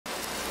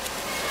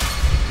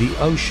The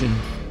ocean,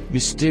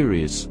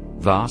 mysterious,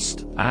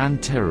 vast,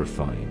 and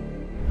terrifying.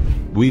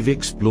 We've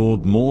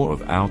explored more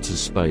of outer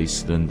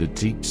space than the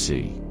deep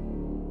sea.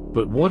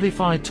 But what if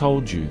I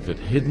told you that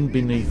hidden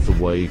beneath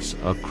the waves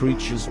are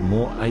creatures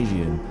more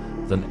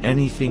alien than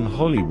anything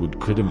Hollywood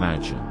could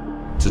imagine?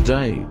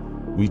 Today,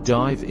 we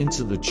dive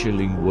into the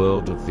chilling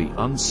world of the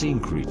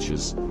unseen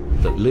creatures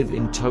that live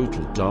in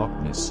total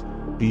darkness,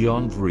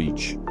 beyond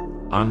reach,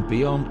 and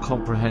beyond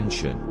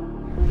comprehension.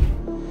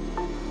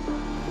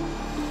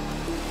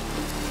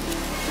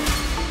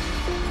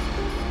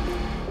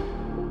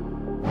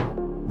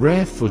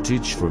 Rare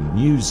footage from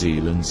New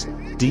Zealand's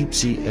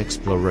deep-sea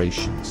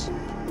explorations.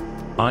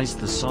 Eyes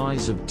the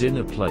size of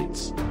dinner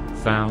plates,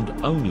 found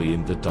only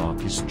in the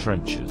darkest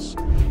trenches.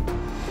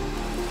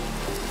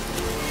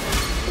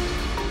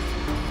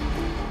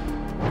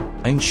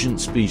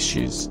 Ancient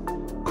species,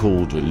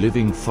 called a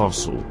living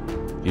fossil,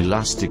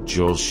 elastic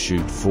jaws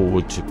shoot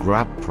forward to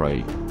grab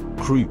prey,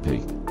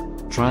 creepy,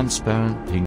 transparent pink